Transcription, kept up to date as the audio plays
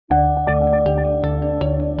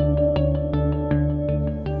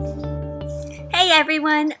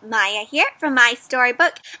everyone, Maya here from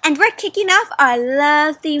MaiStoryBook, and we're kicking off our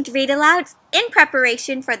love-themed read-alouds in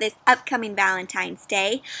preparation for this upcoming Valentine's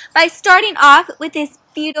Day by starting off with this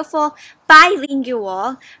beautiful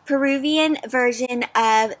bilingual Peruvian version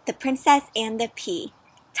of The Princess and the Pea,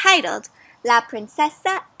 titled La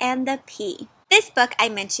Princesa and the Pea. This book I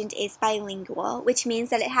mentioned is bilingual, which means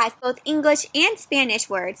that it has both English and Spanish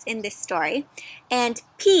words in this story, and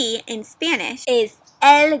pea in Spanish is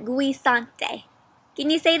el guisante. Can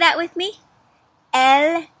you say that with me?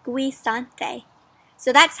 El guisante.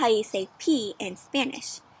 So that's how you say pea in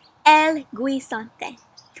Spanish. El guisante.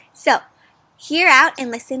 So, hear out and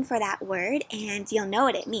listen for that word and you'll know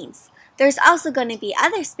what it means. There's also going to be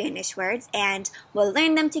other Spanish words and we'll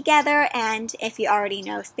learn them together, and if you already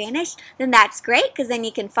know Spanish, then that's great because then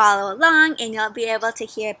you can follow along and you'll be able to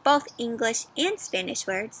hear both English and Spanish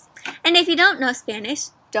words. And if you don't know Spanish,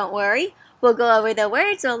 don't worry. We'll go over the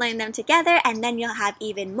words, we'll learn them together, and then you'll have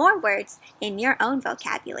even more words in your own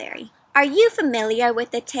vocabulary. Are you familiar with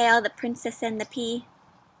the tale, The Princess and the Pea?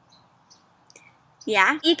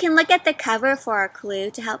 Yeah? You can look at the cover for a clue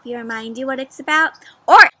to help you remind you what it's about.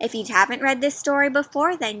 Or, if you haven't read this story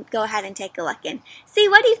before, then go ahead and take a look and see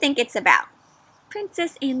what do you think it's about.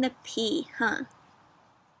 Princess and the Pea, huh?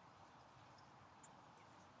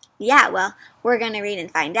 Yeah, well, we're going to read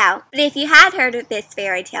and find out. But if you had heard of this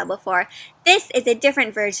fairy tale before, this is a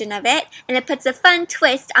different version of it, and it puts a fun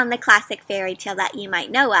twist on the classic fairy tale that you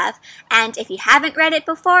might know of. And if you haven't read it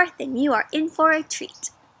before, then you are in for a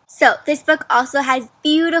treat. So, this book also has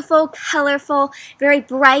beautiful, colorful, very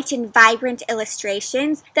bright and vibrant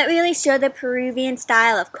illustrations that really show the Peruvian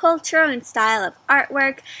style of culture and style of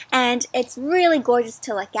artwork, and it's really gorgeous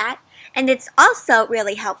to look at. And it's also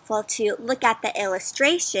really helpful to look at the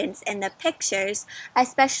illustrations and the pictures,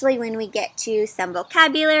 especially when we get to some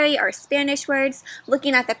vocabulary or Spanish words.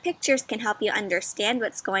 Looking at the pictures can help you understand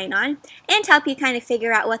what's going on and help you kind of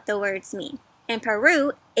figure out what the words mean. And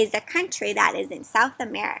Peru is a country that is in South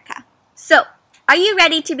America. So, are you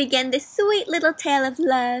ready to begin this sweet little tale of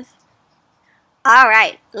love?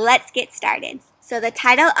 Alright, let's get started. So the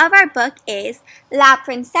title of our book is La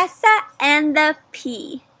Princesa and the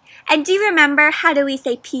Pea. And do you remember how do we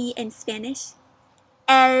say pea in Spanish?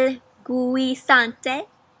 El guisante.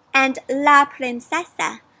 And la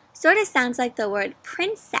princesa sort of sounds like the word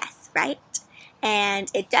princess, right? And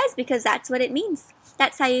it does because that's what it means.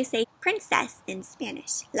 That's how you say princess in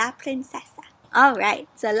Spanish, la princesa. Alright,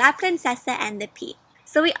 so La Princesa and the Pea.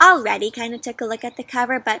 So we already kind of took a look at the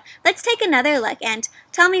cover, but let's take another look and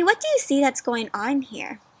tell me, what do you see that's going on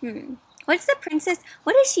here? What's the princess,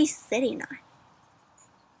 what is she sitting on?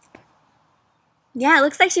 Yeah, it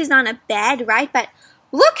looks like she's on a bed, right? But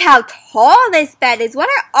look how tall this bed is. What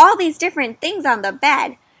are all these different things on the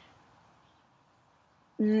bed?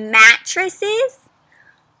 Mattresses?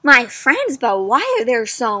 My friends, but why are there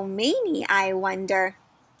so many, I wonder?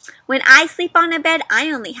 When I sleep on a bed,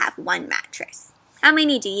 I only have one mattress. How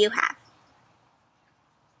many do you have?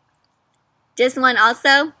 Just one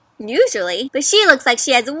also? Usually. But she looks like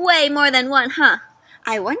she has way more than one, huh?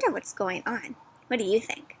 I wonder what's going on. What do you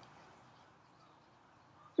think?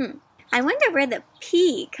 I wonder where the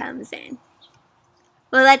pea comes in.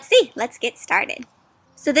 Well, let's see. Let's get started.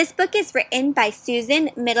 So this book is written by Susan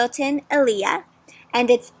Middleton Elya, and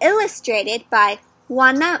it's illustrated by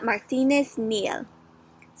Juana Martinez Neal.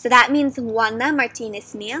 So that means Juana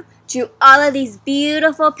Martinez Neal drew all of these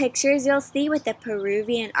beautiful pictures you'll see with the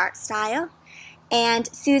Peruvian art style. And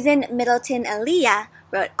Susan Middleton Elya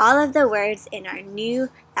wrote all of the words in our new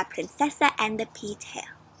La Princesa and the Pea tale.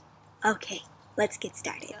 Okay, let's get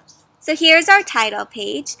started. So here's our title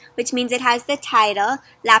page, which means it has the title,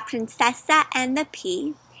 La Princesa and the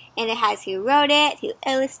Pea. And it has who wrote it, who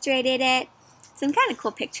illustrated it. Some kind of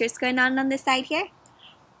cool pictures going on the side here.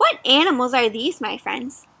 What animals are these, my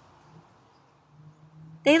friends?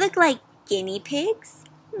 They look like guinea pigs.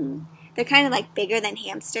 They're kind of like bigger than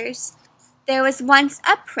hamsters. There was once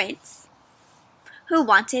a prince who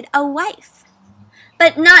wanted a wife.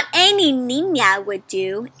 But not any niña would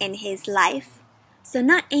do in his life. So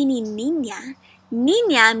not any niña.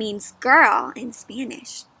 Niña means girl in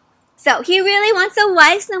Spanish. So he really wants a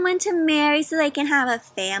wife, someone to marry so they can have a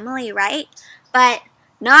family, right? But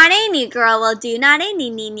not any girl will do, not any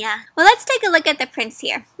niña. Well, let's take a look at the prince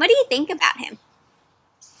here. What do you think about him?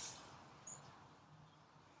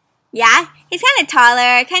 Yeah, he's kind of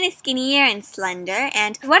taller, kind of skinnier and slender.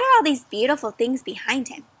 And what are all these beautiful things behind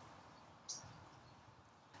him?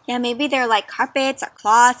 Yeah, maybe they're like carpets or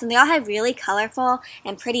cloths, and they all have really colorful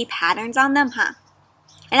and pretty patterns on them, huh?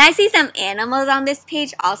 And I see some animals on this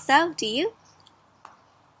page also. Do you?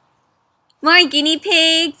 More guinea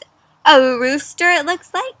pigs. A rooster, it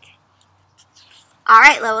looks like.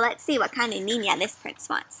 Alright, well, let's see what kind of niña this prince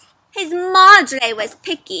wants. His madre was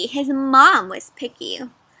picky. His mom was picky.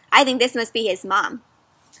 I think this must be his mom.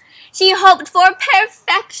 She hoped for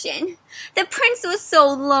perfection. The prince was so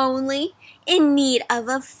lonely, in need of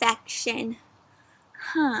affection.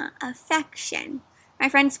 Affection. My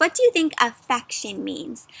friends, what do you think affection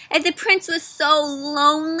means? If the prince was so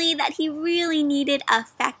lonely that he really needed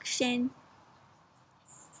affection.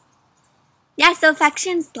 Yeah, so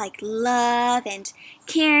affection's like love and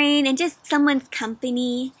caring and just someone's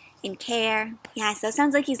company and care. Yeah, so it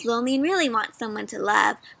sounds like he's lonely and really wants someone to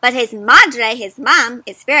love. But his madre, his mom,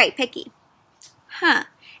 is very picky.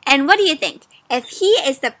 And what do you think? If he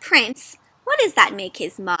is the prince, what does that make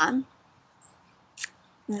his mom?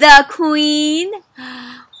 The queen.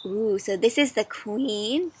 Ooh, so this is the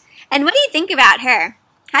queen. And what do you think about her?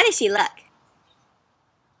 How does she look?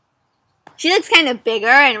 She looks kind of bigger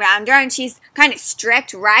and rounder, and she's kind of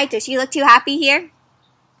strict, right? Does she look too happy here?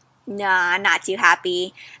 Nah, not too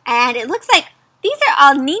happy. And it looks like these are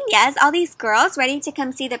all niñas, all these girls ready to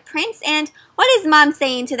come see the prince. And what is mom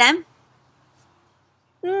saying to them?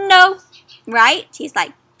 No, right? She's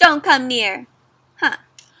like, don't come near.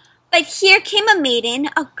 But here came a maiden,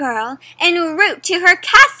 a girl, en route to her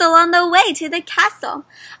castle on the way to the castle.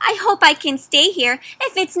 I hope I can stay here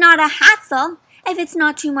if it's not a hassle, if it's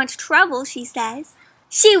not too much trouble, she says.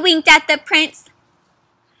 She winked at the prince,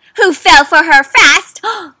 who fell for her fast.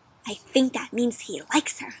 I think that means he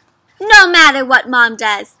likes her. No matter what mom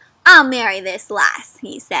does, I'll marry this lass,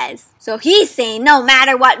 he says. So he's saying no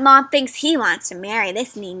matter what mom thinks, he wants to marry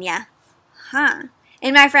this niña.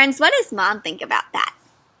 And my friends, what does mom think about that?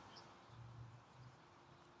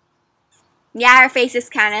 Yeah, her face is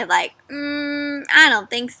kind of like, I don't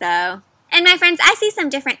think so. And my friends, I see some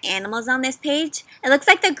different animals on this page. It looks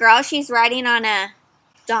like the girl, she's riding on a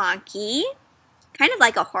donkey. Kind of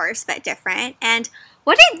like a horse, but different. And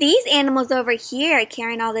what are these animals over here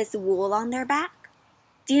carrying all this wool on their back?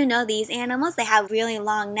 Do you know these animals? They have really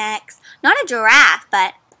long necks. Not a giraffe,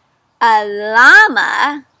 but a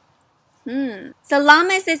llama. So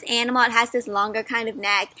llama is this animal. It has this longer kind of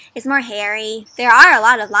neck. It's more hairy. There are a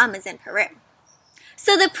lot of llamas in Peru.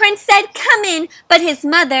 So the prince said, come in, but his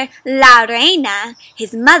mother, La Reina,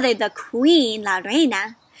 his mother, the queen, La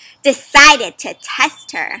Reina, decided to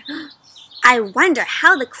test her. I wonder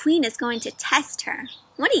how the queen is going to test her.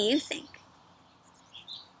 What do you think?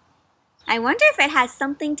 I wonder if it has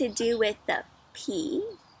something to do with the P.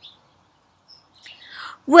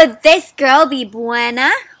 Would this girl be buena?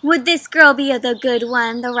 Would this girl be the good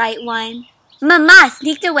one, the right one? Mama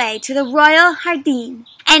sneaked away to the royal jardin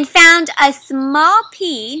and found a small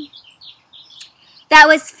pea that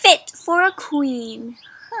was fit for a queen.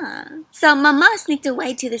 So Mama sneaked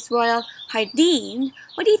away to this royal jardin.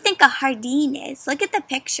 What do you think a jardin is? Look at the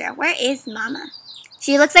picture. Where is Mama?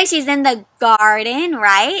 She looks like she's in the garden,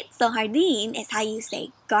 right? So jardin is how you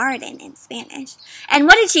say garden in Spanish. And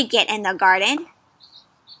what did she get in the garden?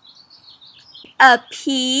 A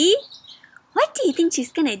pea? What do you think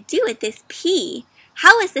she's going to do with this pea?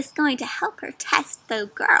 How is this going to help her test the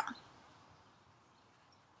girl?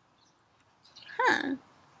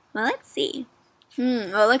 Well, let's see.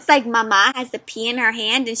 Well, it looks like Mama has the pea in her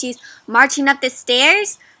hand and she's marching up the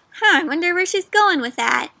stairs. I wonder where she's going with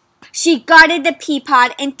that. She guarded the pea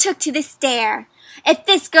pod and took to the stair. If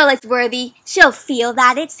this girl is worthy, she'll feel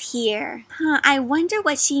that it's here. I wonder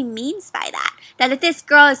what she means by that. That if this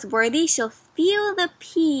girl is worthy, she'll feel the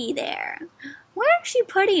pea there. Where is she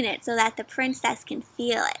putting it so that the princess can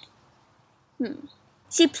feel it?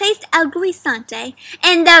 She placed El Guisante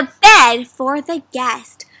in the bed for the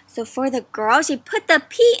guest. So for the girl, she put the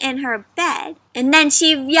pea in her bed. And then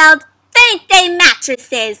she yelled, "Veinte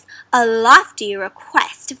mattresses!" A lofty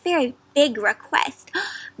request, a very big request.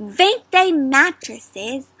 Veinte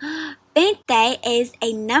mattresses. Veinte is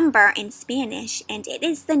a number in Spanish, and it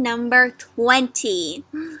is the number 20.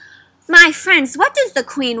 My friends, what does the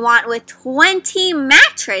queen want with 20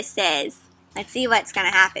 mattresses? Let's see what's going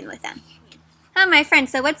to happen with them. My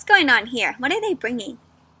friends, so what's going on here? What are they bringing?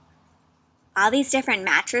 All these different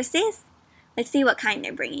mattresses? Let's see what kind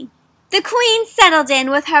they're bringing. The queen settled in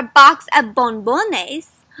with her box of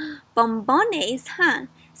bonbones. Bonbones,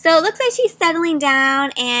 So it looks like she's settling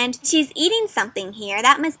down and she's eating something here.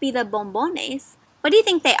 That must be the bonbones. What do you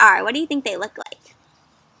think they are? What do you think they look like?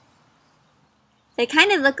 They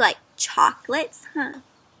kind of look like chocolates,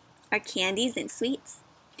 or candies and sweets.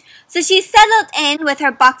 So she settled in with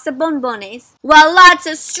her box of bonbones, while lots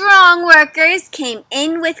of strong workers came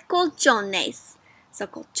in with colchones. So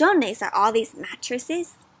colchones are all these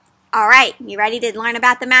mattresses. All right, you ready to learn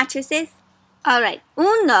about the mattresses? All right,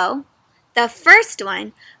 uno The first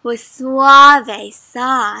one was suave,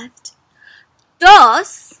 soft.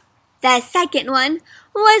 Dos, the second one,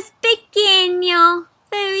 was pequeño,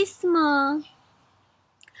 very small.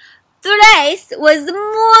 Tres was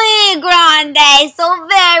muy grande, so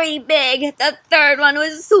very big. The third one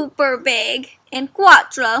was super big. And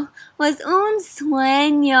cuatro was un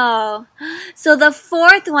sueño. So the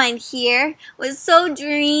fourth one here was so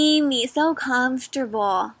dreamy, so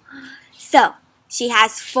comfortable. So she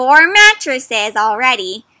has 4 mattresses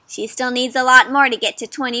already. She still needs a lot more to get to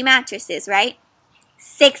 20 mattresses, right?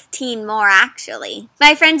 16 more actually.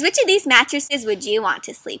 My friends, which of these mattresses would you want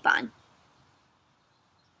to sleep on?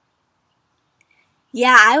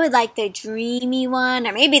 Yeah, I would like the dreamy one,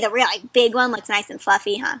 or maybe the really big one. Looks nice and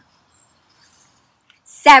fluffy, huh?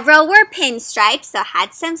 Several were pinstripes, so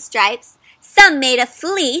had some stripes. Some made of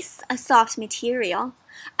fleece, a soft material.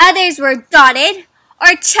 Others were dotted,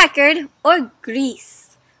 or checkered, or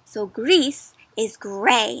gris. So gris is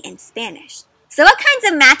gray in Spanish. So what kinds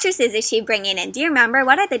of mattresses is she bringing in? Do you remember?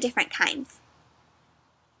 What are the different kinds?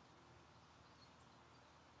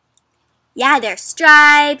 Yeah, there's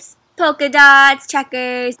stripes, polka dots,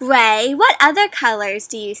 checkers, gray. What other colors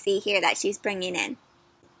do you see here that she's bringing in?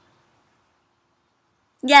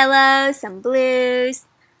 Yellow, some blues,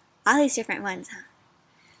 all these different ones, huh?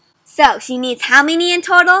 So she needs how many in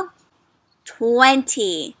total?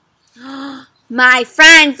 20. My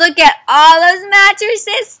friends, look at all those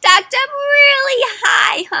mattresses stacked up really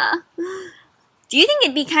high, huh? Do you think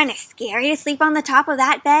it'd be kind of scary to sleep on the top of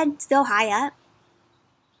that bed, so high up?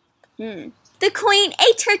 The queen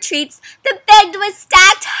ate her treats. The bed was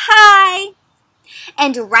stacked high.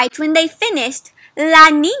 And right when they finished, La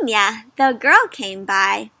Niña, the girl, came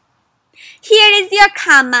by. Here is your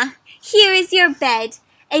cama. Here is your bed,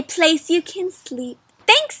 a place you can sleep.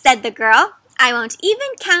 Thanks, said the girl. I won't even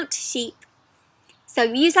count sheep.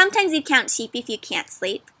 So sometimes you count sheep if you can't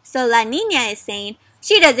sleep. So La Niña is saying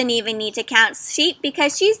she doesn't even need to count sheep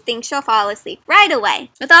because she thinks she'll fall asleep right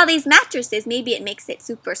away. With all these mattresses, maybe it makes it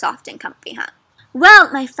super soft and comfy, huh?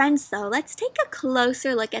 Well, my friends, though, let's take a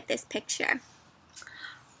closer look at this picture.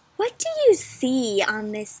 What do you see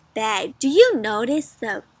on this bed? Do you notice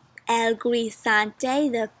the el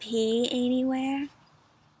guisante, the P anywhere?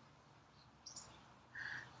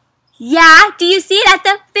 Yeah, do you see it at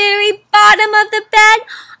the very bottom of the bed?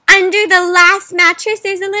 Under the last mattress,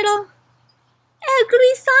 there's a little el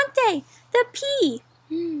guisante, the P.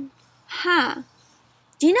 Huh.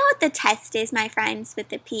 Do you know what the test is, my friends, with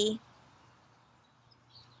the P?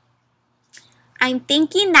 I'm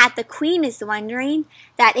thinking that the queen is wondering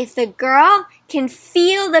that if the girl can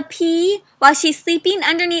feel the P while she's sleeping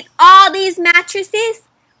underneath all these mattresses,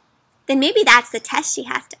 then maybe that's the test she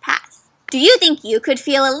has to pass. Do you think you could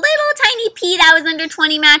feel a little tiny P that was under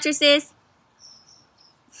 20 mattresses?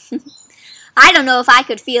 I don't know if I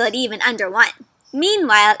could feel it even under 1.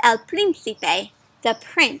 Meanwhile, El Príncipe, the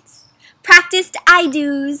prince, practiced I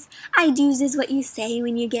do's. I do's is what you say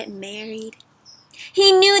when you get married.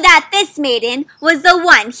 He knew that this maiden was the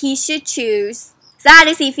one he should choose. So how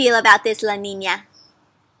does he feel about this La Niña?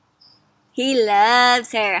 He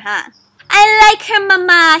loves her, huh? I like her,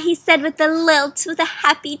 Mama, he said with a lilt, with a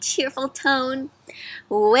happy, cheerful tone.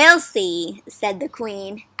 We'll see, said the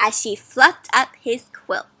queen, as she fluffed up his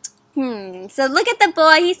quilt. So look at the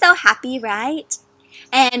boy, he's so happy, right?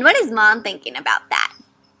 And what is Mom thinking about that?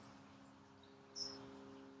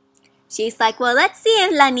 She's like, well, let's see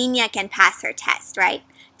if La Niña can pass her test, right?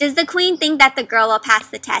 Does the queen think that the girl will pass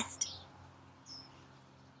the test?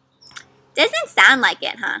 Doesn't sound like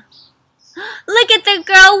it, huh? Look at the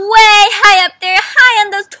girl way high up there, high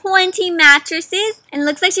on those 20 mattresses. And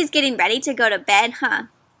looks like she's getting ready to go to bed, huh?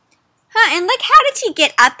 And look, how did she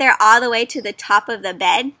get up there all the way to the top of the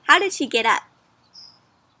bed? How did she get up?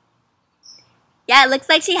 Yeah, it looks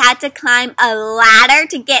like she had to climb a ladder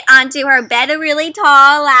to get onto her bed, a really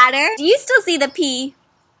tall ladder. Do you still see the P?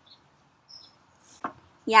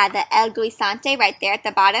 Yeah, the El Guisante right there at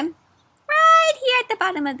the bottom. Right here at the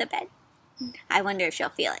bottom of the bed. I wonder if she'll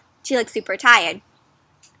feel it. She looks super tired.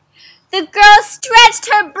 The girl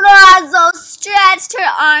stretched her brazos, stretched her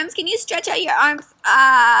arms. Can you stretch out your arms?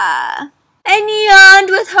 And yawned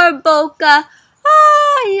with her boca.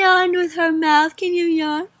 Yawned with her mouth. Can you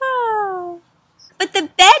yawn? But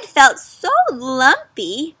the bed felt so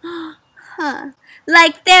lumpy.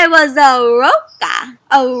 Like there was a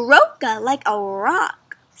roca like a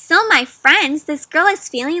rock. So my friends, this girl is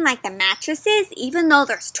feeling like the mattresses, even though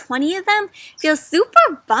there's 20 of them, feel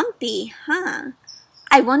super bumpy, huh?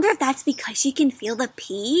 I wonder if that's because she can feel the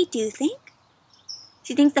P, do you think?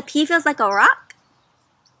 She thinks the P feels like a rock?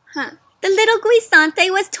 The little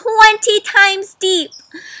glissante was 20 times deep.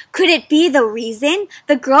 Could it be the reason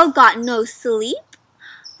the girl got no sleep?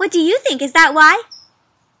 What do you think? Is that why?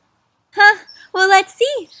 Huh? Well, let's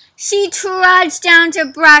see. She trudged down to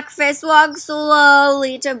breakfast, walked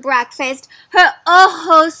slowly to breakfast. Her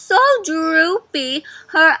so droopy.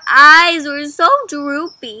 Her eyes were so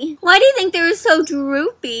droopy. Why do you think they were so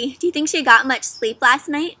droopy? Do you think she got much sleep last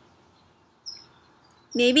night?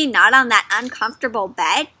 Maybe not on that uncomfortable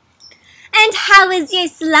bed? And how is your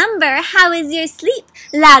slumber? How is your sleep?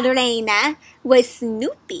 La Reina was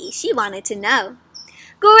Snoopy. She wanted to know.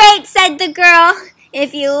 Great, said the girl,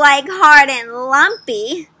 if you like hard and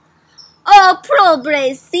lumpy. Oh,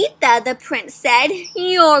 pobrecita, the prince said,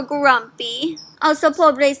 you're grumpy. Also,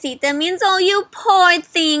 pobrecita means, oh, you poor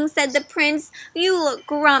thing, said the prince, you look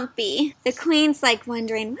grumpy. The queen's like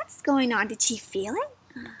wondering, what's going on? Did she feel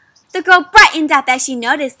it? The girl brightened up as she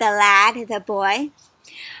noticed the lad, the boy.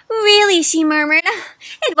 Really, she murmured,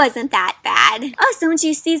 it wasn't that bad. Oh, so when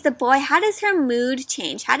she sees the boy, how does her mood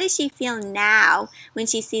change? How does she feel now when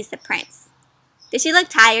she sees the prince? Does she look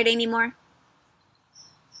tired anymore?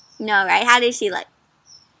 No, right? How does she look?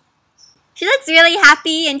 She looks really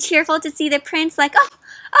happy and cheerful to see the prince, like,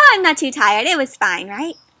 oh, I'm not too tired. It was fine,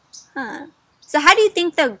 right? Huh. So how do you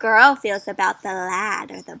think the girl feels about the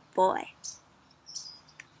lad or the boy?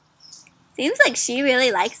 Seems like she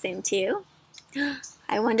really likes him too.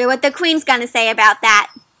 I wonder what the queen's gonna say about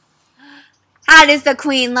that. How does the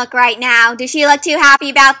queen look right now? Does she look too happy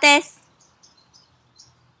about this?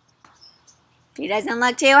 She doesn't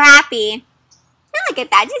look too happy. Look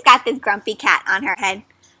at that. She's got this grumpy cat on her head.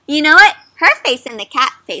 You know what? Her face and the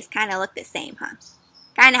cat face kind of look the same, huh?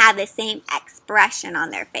 Kind of have the same expression on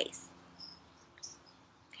their face.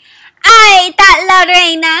 Ay, that La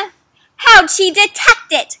Reina. How'd she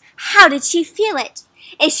detect it? How did she feel it?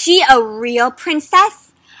 Is she a real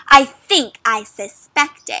princess? I think I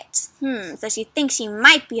suspect it. So she thinks she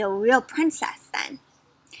might be a real princess then.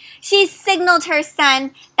 She signaled her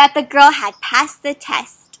son that the girl had passed the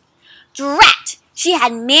test. Drat! She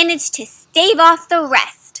had managed to stave off the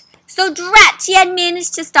rest. So drat, she had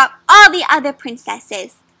managed to stop all the other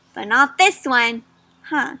princesses. But not this one.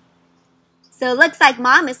 So it looks like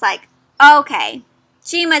Mom is like, okay,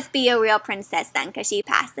 she must be a real princess then because she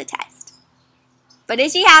passed the test. But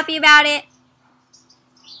is she happy about it?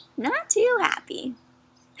 Not too happy.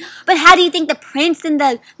 But how do you think the prince and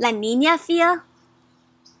the La Niña feel?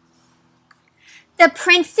 The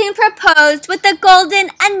prince soon proposed with a golden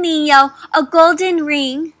anillo, a golden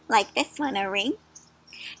ring, like this one, a ring.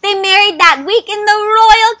 They married that week in the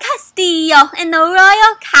royal castillo, in the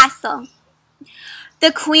royal castle.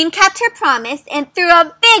 The queen kept her promise and threw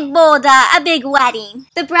a big boda, a big wedding.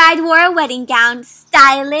 The bride wore a wedding gown,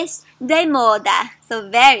 stylish de moda, so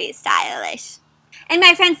very stylish. And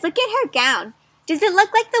my friends, look at her gown. Does it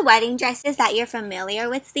look like the wedding dresses that you're familiar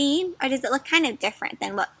with seeing? Or does it look kind of different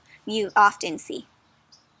than what you often see?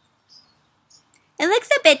 It looks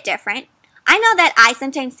a bit different. I know that I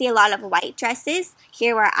sometimes see a lot of white dresses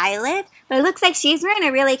here where I live, but it looks like she's wearing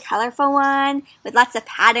a really colorful one with lots of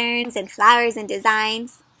patterns and flowers and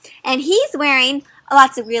designs. And he's wearing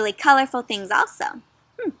lots of really colorful things also.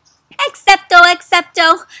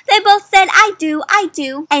 Excepto, they both said, I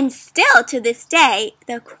do. And still to this day,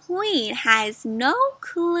 the queen has no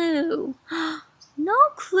clue. No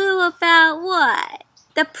clue about what?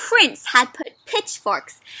 The prince had put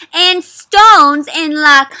pitchforks and stones in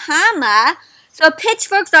la cama. So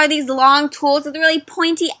pitchforks are these long tools with really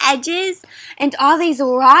pointy edges and all these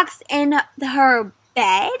rocks in her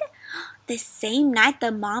bed. The same night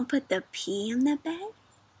the mom put the pea in the bed.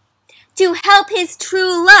 To help his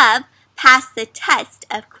true love pass the test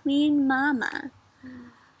of Queen Mama.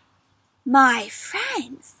 My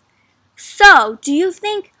friends, so do you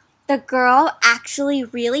think the girl actually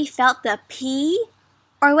really felt the pea?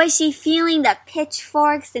 Or was she feeling the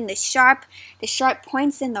pitchforks and the sharp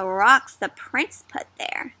points in the rocks the prince put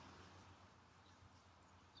there?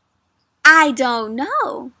 I don't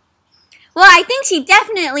know. Well, I think she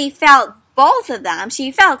definitely felt both of them.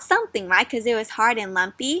 She felt something, right? Because it was hard and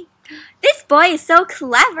lumpy. This boy is so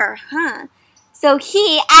clever, huh? So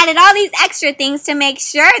he added all these extra things to make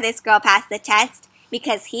sure this girl passed the test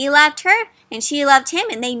because he loved her and she loved him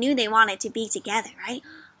and they knew they wanted to be together, right?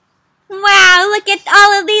 Wow, look at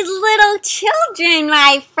all of these little children,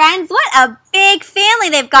 my friends. What a big family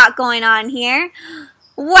they've got going on here.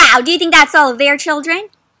 Wow, do you think that's all of their children?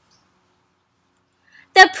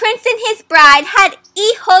 The prince and his bride had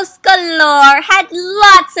hijos galore, had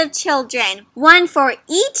lots of children, one for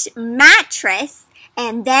each mattress,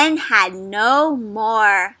 and then had no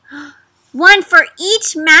more. One for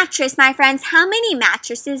each mattress, my friends. How many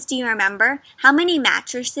mattresses do you remember? How many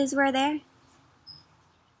mattresses were there?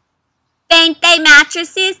 Ain't they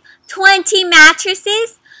mattresses? 20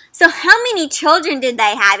 mattresses? So how many children did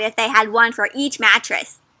they have if they had one for each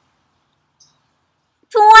mattress?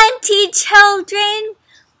 20 children?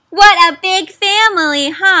 What a big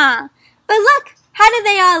family, huh? But look, how do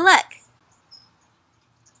they all look?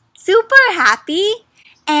 Super happy.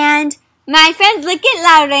 And my friends, look at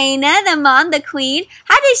La Reina, the mom, the queen.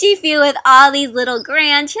 How does she feel with all these little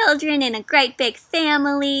grandchildren and a great big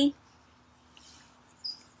family?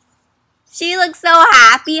 She looks so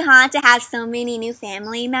happy, huh, to have so many new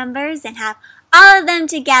family members and have all of them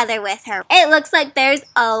together with her. It looks like there's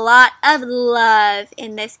a lot of love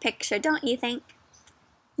in this picture, don't you think?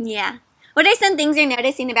 Yeah. What are some things you're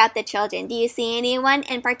noticing about the children? Do you see anyone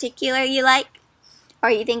in particular you like or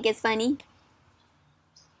you think is funny?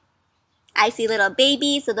 I see little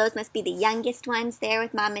babies, so those must be the youngest ones there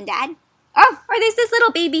with mom and dad. Oh, or there's this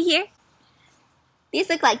little baby here. These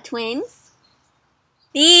look like twins.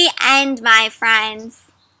 The end, my friends.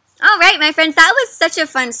 All right, my friends, that was such a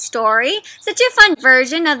fun story. Such a fun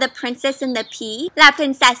version of The Princess and the Pea. La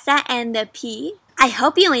Princesa and the Pea. I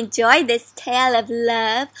hope you enjoyed this tale of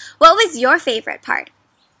love. What was your favorite part?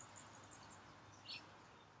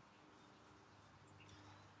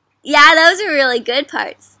 Yeah, those are really good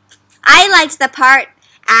parts. I liked the part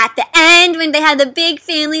at the end when they had the big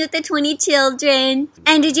family with the 20 children.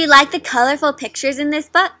 And did you like the colorful pictures in this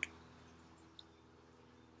book?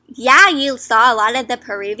 Yeah, you saw a lot of the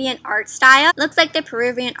Peruvian art style. Looks like the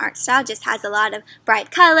Peruvian art style just has a lot of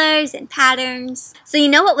bright colors and patterns. So you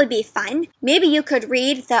know what would be fun? Maybe you could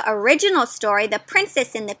read the original story, the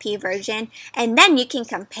Princess and the Pea version, and then you can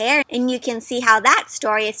compare and you can see how that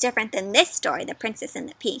story is different than this story, the Princess and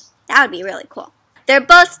the Pea. That would be really cool. They're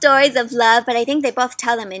both stories of love, but I think they both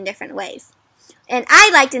tell them in different ways. And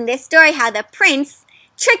I liked in this story how the prince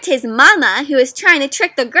tricked his mama, who was trying to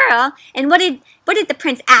trick the girl, and what did the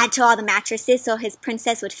prince add to all the mattresses so his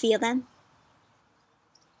princess would feel them?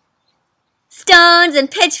 Stones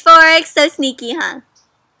and pitchforks, so sneaky, huh?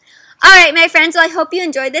 Alright, my friends, well, I hope you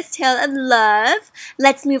enjoyed this tale of love.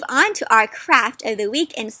 Let's move on to our craft of the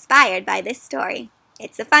week inspired by this story.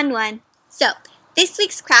 It's a fun one. So, this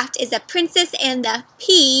week's craft is a Princess and the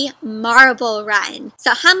Pea marble run.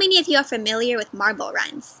 So how many of you are familiar with marble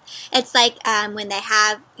runs? It's like when they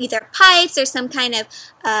have either pipes or some kind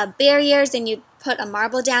of barriers and you put a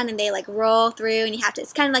marble down and they like roll through and you have to,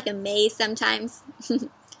 it's kind of like a maze sometimes.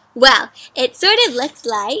 Well, it sort of looks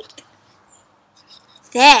like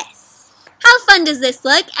this. How fun does this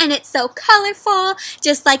look? And it's so colorful,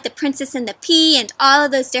 just like the Princess and the Pea and all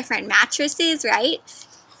of those different mattresses, right?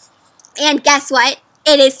 And guess what?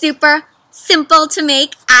 It is super simple to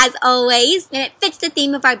make, as always, and it fits the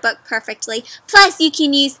theme of our book perfectly. Plus, you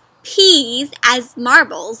can use peas as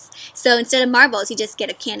marbles. So instead of marbles, you just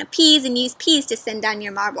get a can of peas and use peas to send down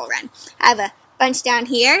your marble run. I have a bunch down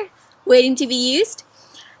here waiting to be used.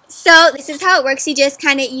 So this is how it works. You just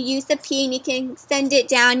you use the pea and you can send it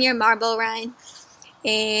down your marble run.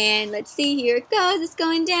 And let's see, here it goes. It's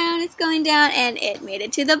going down, and it made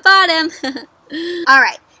it to the bottom. All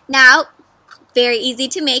right. Now, very easy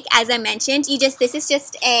to make, as I mentioned. This is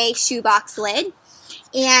just a shoebox lid.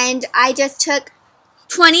 And I just took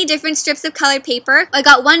 20 different strips of colored paper. I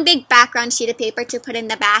got one big background sheet of paper to put in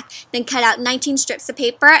the back, then cut out 19 strips of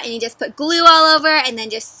paper, and you just put glue all over, and then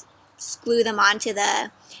just glue them onto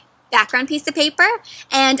the background piece of paper.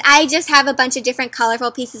 And I just have a bunch of different colorful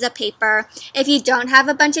pieces of paper. If you don't have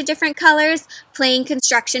a bunch of different colors, plain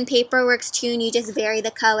construction paper works too, and you just vary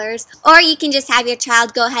the colors. Or you can just have your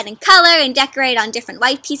child go ahead and color and decorate on different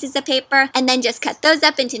white pieces of paper, and then just cut those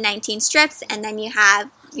up into 19 strips, and then you have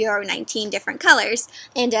your 19 different colors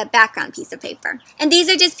and a background piece of paper. And these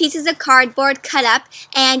are just pieces of cardboard cut up,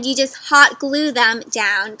 and you just hot glue them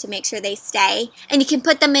down to make sure they stay. And you can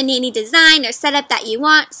put them in any design or setup that you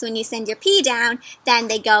want, so when you send your pea down, then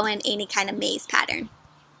they go in any kind of maze pattern.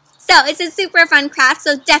 So it's a super fun craft,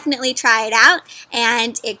 so definitely try it out,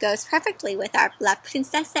 and it goes perfectly with our La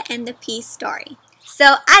Princesa and the Pea story.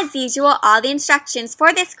 So, as usual, all the instructions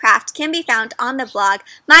for this craft can be found on the blog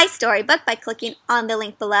MaiStoryBook by clicking on the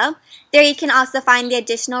link below. There you can also find the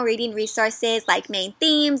additional reading resources like main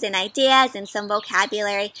themes and ideas and some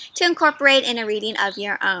vocabulary to incorporate in a reading of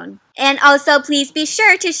your own. And also, please be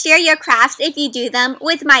sure to share your crafts if you do them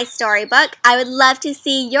with MaiStoryBook. I would love to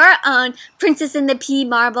see your own Princess and the Pea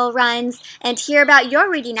marble runs and hear about your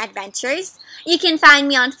reading adventures. You can find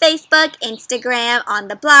me on Facebook, Instagram, on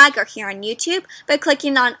the blog, or here on YouTube by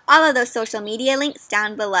clicking on all of those social media links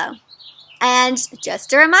down below. And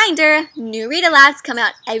just a reminder, new read-alouds come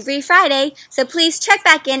out every Friday, so please check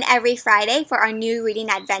back in every Friday for our new reading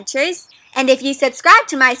adventures. And if you subscribe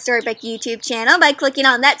to my Storybook YouTube channel by clicking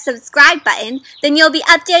on that subscribe button, then you'll be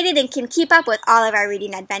updated and can keep up with all of our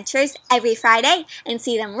reading adventures every Friday and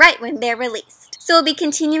see them right when they're released. So we'll be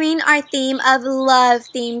continuing our theme of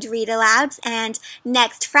love-themed read-alouds, and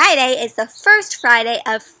next Friday is the first Friday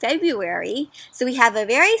of February, so we have a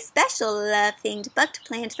very special love-themed book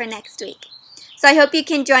planned for next week. So I hope you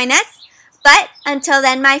can join us, but until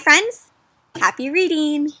then, my friends, happy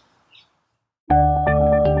reading!